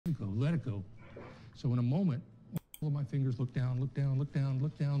let it go. So in a moment, all of my fingers look down, look down, look down,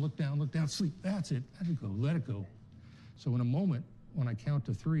 look down, look down, look down, sleep. That's it. Let it go. Let it go. So in a moment, when I count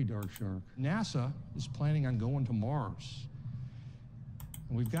to 3, Dark Shark, NASA is planning on going to Mars.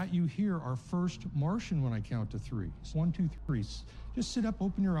 And we've got you here, our first Martian, when I count to 3. It's 1, 2, 3. Just sit up,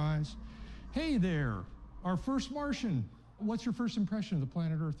 open your eyes. Hey there, our first Martian. What's your first impression of the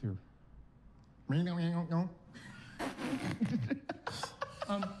planet Earth here?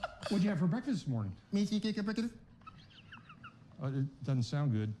 What'd you have for breakfast this morning? It doesn't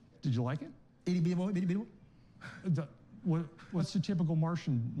sound good. Did you like it? What's the typical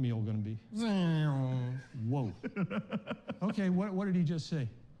Martian meal going to be? Whoa. Okay, what did he just say?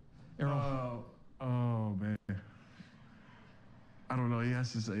 Errol? Oh, man. I don't know. He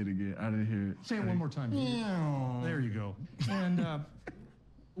has to say it again. I didn't hear it. Say it one more time. There you go. And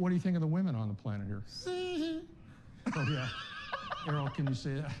what do you think of the women on the planet here? Oh, yeah. Errol, can you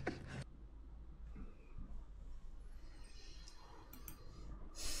say that?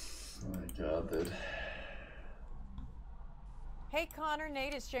 Oh, my God, dude. Hey, Connor,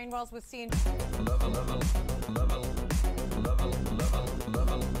 Nate, it's Jane Wells with CN.